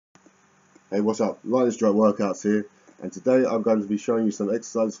Hey, what's up? Linus Drop Workouts here, and today I'm going to be showing you some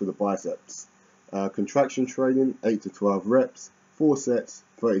exercises for the biceps. Contraction training, 8 to 12 reps, 4 sets,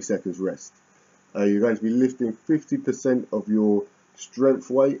 30 seconds rest. You're going to be lifting 50% of your strength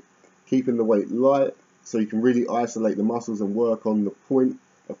weight, keeping the weight light so you can really isolate the muscles and work on the point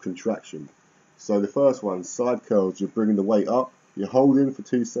of contraction. So the first one, side curls, you're bringing the weight up, you're holding for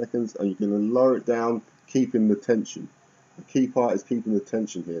 2 seconds and you're going to lower it down, keeping the tension. The key part is keeping the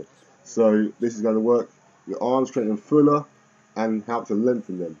tension here. So this is going to work your arms, create them fuller and help to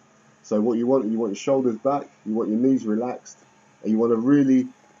lengthen them. So what you want your shoulders back, you want your knees relaxed, and you want to really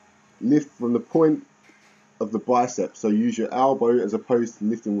lift from the point of the bicep. So use your elbow as opposed to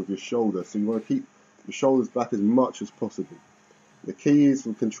lifting with your shoulder. So you want to keep your shoulders back as much as possible. The key is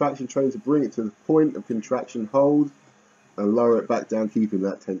for contraction training to bring it to the point of contraction, hold, and lower it back down, keeping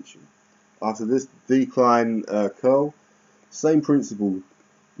that tension. After this decline curl, same principle.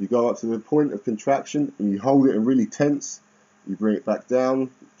 You go up to the point of contraction and you hold it and really tense. You bring it back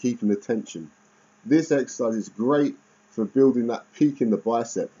down, keeping the tension. This exercise is great for building that peak in the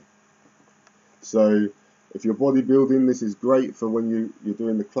bicep. So if you're bodybuilding, this is great for when you're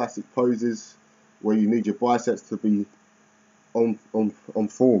doing the classic poses where you need your biceps to be on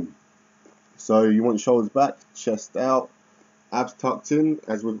form. So you want your shoulders back, chest out, abs tucked in.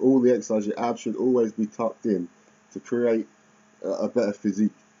 As with all the exercises, your abs should always be tucked in to create a better physique.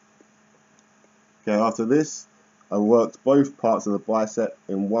 Okay, after this, I worked both parts of the bicep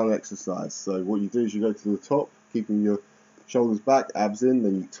in one exercise. So what you do is you go to the top, keeping your shoulders back, abs in,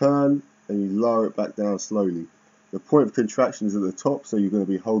 then you turn and you lower it back down slowly. The point of contraction is at the top, so you're going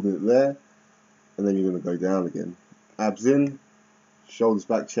to be holding it there, and then you're going to go down again. Abs in, shoulders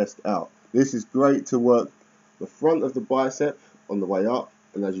back, chest out. This is great to work the front of the bicep on the way up,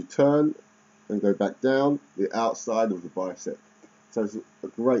 and as you turn and go back down, the outside of the bicep. So it's a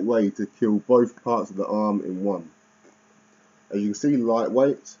great way to kill both parts of the arm in one. As you can see,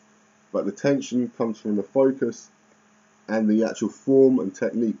 lightweight, but the tension comes from the focus and the actual form and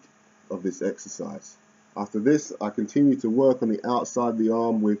technique of this exercise. After this, I continue to work on the outside of the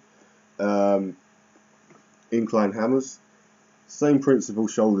arm with incline hammers. Same principle,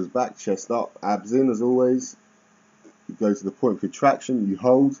 shoulders back, chest up, abs in as always. You go to the point of contraction, you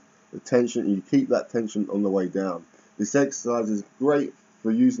hold the tension and you keep that tension on the way down. This exercise is great for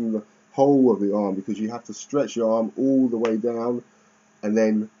using the whole of the arm because you have to stretch your arm all the way down, and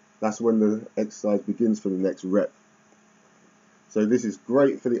then that's when the exercise begins for the next rep. So this is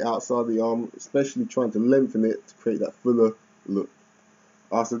great for the outside of the arm, especially trying to lengthen it to create that fuller look.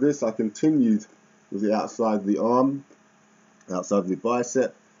 After this, I continued with the outside of the arm, outside of the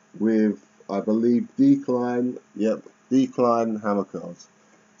bicep, with, I believe, decline hammer curls.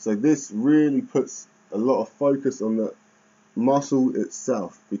 So this really puts a lot of focus on the muscle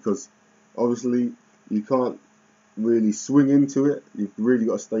itself, because obviously you can't really swing into it. You've really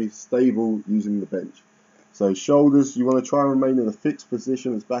got to stay stable using the bench. So shoulders, you want to try and remain in a fixed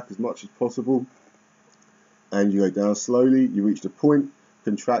position as back as much as possible, and you go down slowly. You reach the point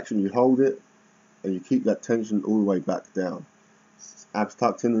contraction, you hold it and you keep that tension all the way back down. Abs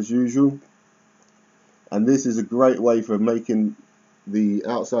tucked in as usual, and this is a great way for making the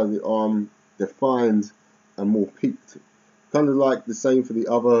outside of the arm defined and more peaked. Kind of like the same for the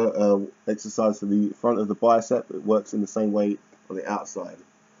other exercise for the front of the bicep. It works in the same way on the outside.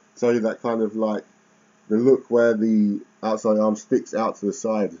 So that kind of like the look where the outside arm sticks out to the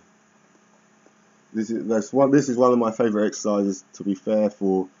side. This is one of my favorite exercises, to be fair,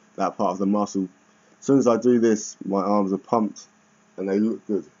 for that part of the muscle. As soon as I do this, my arms are pumped and they look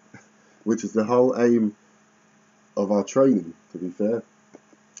good, which is the whole aim of our training, to be fair,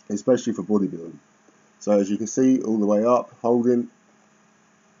 especially for bodybuilding. So as you can see, all the way up, holding,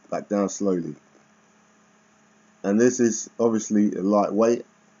 back down slowly. And this is obviously a lightweight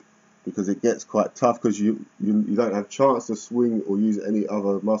because it gets quite tough because you don't have a chance to swing or use any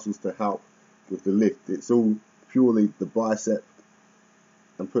other muscles to help with the lift. It's all purely the bicep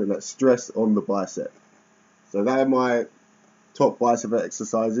and putting that stress on the bicep. So that are my top bicep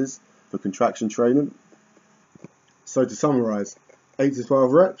exercises for contraction training. So to summarize, 8 to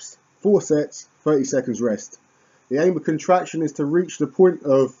 12 reps, 4 sets, 30 seconds rest. The aim of contraction is to reach the point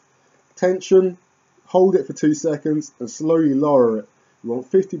of tension, hold it for 2 seconds and slowly lower it. You want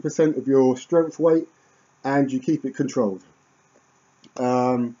 50% of your strength weight and you keep it controlled.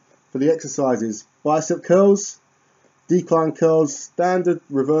 For the exercises, bicep curls, decline curls, standard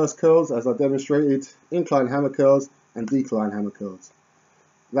reverse curls as I demonstrated, incline hammer curls and decline hammer curls.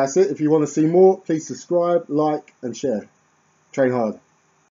 That's it. If you want to see more, please subscribe, like and share. Train hard.